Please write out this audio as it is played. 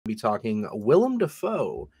be talking Willem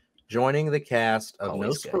Dafoe joining the cast of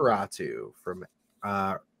Always good. Nosferatu from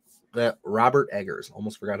that Robert Eggers.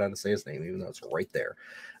 Almost forgot how to say his name, even though it's right there.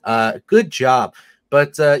 Good job.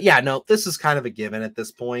 But yeah, no, this is kind of a given at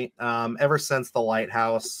this point. Ever since The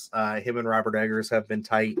Lighthouse, him and Robert Eggers have been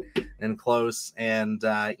tight and close, and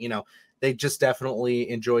you know, they just definitely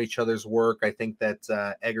enjoy each other's work. I think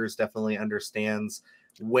that Eggers definitely understands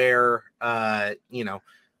where you know,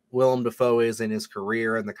 Willem Dafoe is in his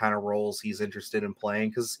career and the kind of roles he's interested in playing.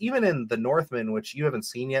 Because even in The Northman, which you haven't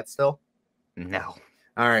seen yet, still. No.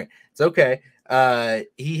 All right, it's okay.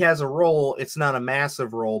 He has a role. It's not a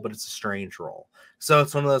massive role, but it's a strange role. So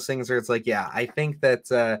it's one of those things where it's like, yeah, I think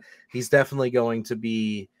that he's definitely going to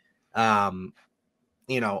be,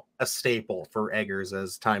 you know, a staple for Eggers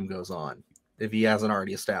as time goes on, if he hasn't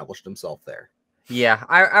already established himself there. Yeah,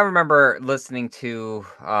 I remember listening to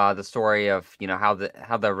the story of, you know,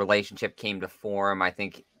 how the relationship came to form. I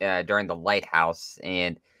think during The Lighthouse,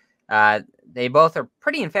 and they both are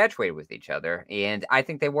pretty infatuated with each other, and I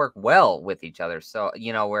think they work well with each other. So,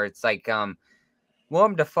 you know, where it's like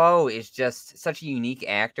Willem Dafoe is just such a unique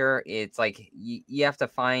actor. It's like you have to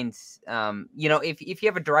find, you know, if you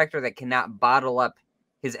have a director that cannot bottle up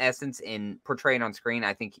his essence and portray it on screen,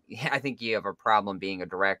 I think you have a problem being a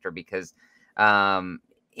director, because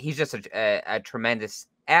he's just a tremendous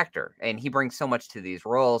actor, and he brings so much to these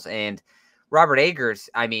roles. And Robert Eggers,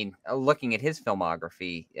 I mean, looking at his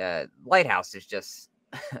filmography, Lighthouse is just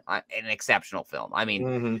an exceptional film. I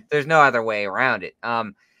mean, there's no other way around it.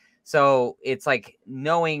 So it's like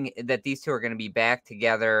knowing that these two are going to be back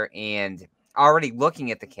together, and already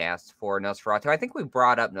looking at the cast for Nosferatu. I think we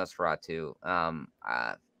brought up Nosferatu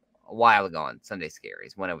a while ago on Sunday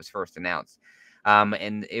Scaries when it was first announced.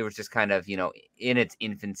 And it was just kind of, you know, in its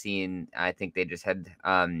infancy, and I think they just had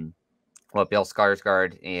Bill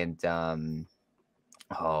Skarsgård and Johnny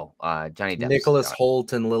Depp's Nicholas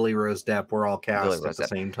Hoult and Lily Rose Depp were all cast at the Depp.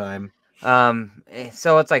 same time.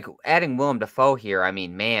 So it's like adding Willem Dafoe here. I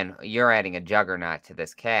mean, man, you're adding a juggernaut to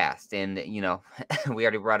this cast. And, you know, we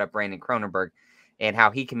already brought up Brandon Cronenberg and how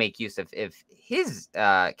he can make use of his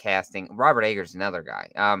casting. Robert Eggers is another guy.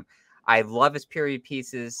 I love his period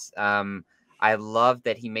pieces. I love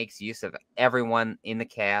that he makes use of everyone in the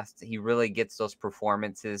cast. He really gets those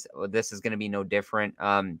performances. This is going to be no different.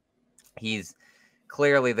 He's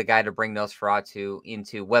clearly the guy to bring Nosferatu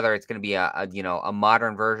into, whether it's going to be a you know, a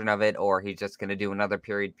modern version of it, or he's just going to do another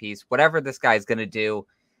period piece. Whatever this guy's going to do,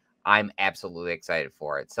 I'm absolutely excited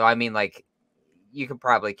for it. So I mean, like, you could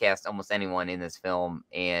probably cast almost anyone in this film,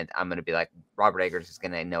 and I'm going to be like, Robert Eggers is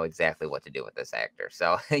going to know exactly what to do with this actor.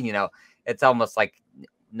 So you know, it's almost like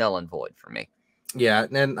null and void for me. Yeah,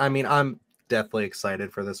 and I mean, I'm definitely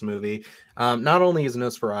excited for this movie. Not only is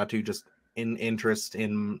Nosferatu just in interest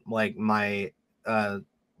in like my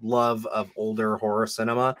love of older horror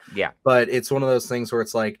cinema, Yeah, but it's one of those things where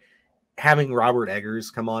it's like having Robert Eggers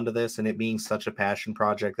come onto this, and it being such a passion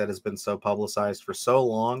project that has been so publicized for so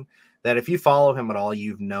long, that if you follow him at all,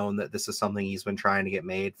 you've known that this is something he's been trying to get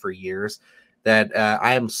made for years. That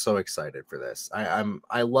I am so excited for this.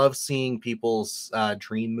 I love seeing people's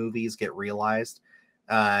dream movies get realized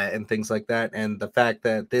and things like that. And the fact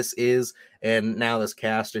that this is, and now this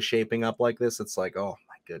cast is shaping up like this, it's like, oh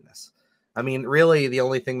my goodness. I mean, really, the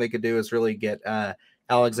only thing they could do is really get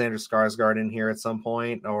Alexander Skarsgård in here at some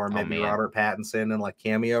point, or maybe Robert Pattinson in like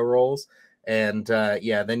cameo roles. And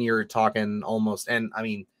yeah, then you're talking almost. And I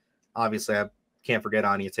mean, obviously, I can't forget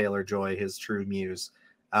Anya Taylor-Joy, his true muse.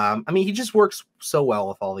 I mean, he just works so well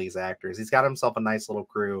with all these actors. He's got himself a nice little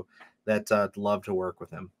crew that love to work with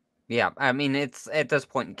him. Yeah, I mean, it's at this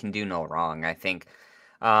point it can do no wrong, I think.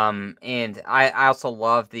 And I also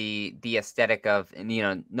love the aesthetic of, you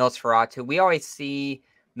know, Nosferatu. We always see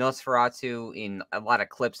Nosferatu in a lot of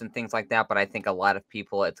clips and things like that, but I think a lot of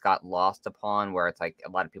people, it's got lost upon, where it's like a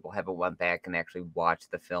lot of people haven't went back and actually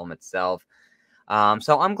watched the film itself.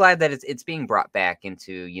 So I'm glad that it's being brought back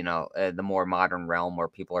into, you know, the more modern realm, where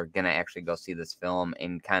people are going to actually go see this film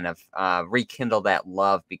and kind of rekindle that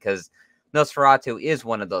love, because Nosferatu is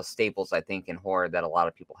one of those staples, I think, in horror that a lot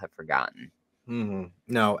of people have forgotten. Mm-hmm.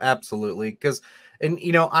 No, absolutely. Because, and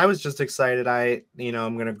you know, I was just excited. I'm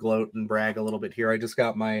going to gloat and brag a little bit here. I just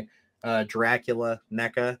got my Dracula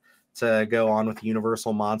NECA to go on with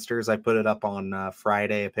Universal Monsters. I put it up on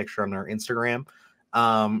Friday, a picture on our Instagram.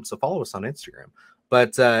 So follow us on Instagram.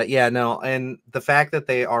 But yeah, no, and the fact that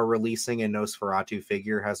they are releasing a Nosferatu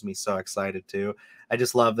figure has me so excited too. I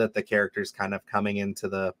just love that the character's kind of coming into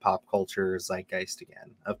the pop culture zeitgeist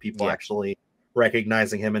again, of people actually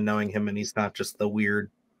recognizing him and knowing him, and he's not just the weird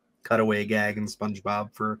cutaway gag in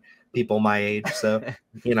SpongeBob for people my age. So,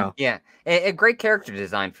 you know. Yeah, a great character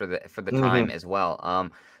design for the time Mhm. as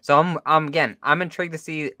well. So I'm intrigued to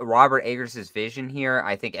see Robert Eggers' vision here.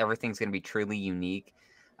 I think everything's going to be truly unique.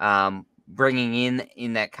 Bringing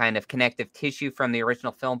in that kind of connective tissue from the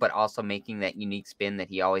original film, but also making that unique spin that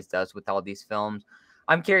he always does with all these films.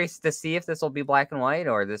 I'm curious to see if this will be black and white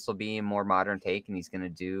or this will be a more modern take, and he's going to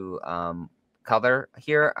do color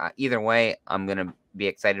here. Either way, I'm going to be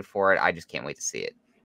excited for it. I just can't wait to see it.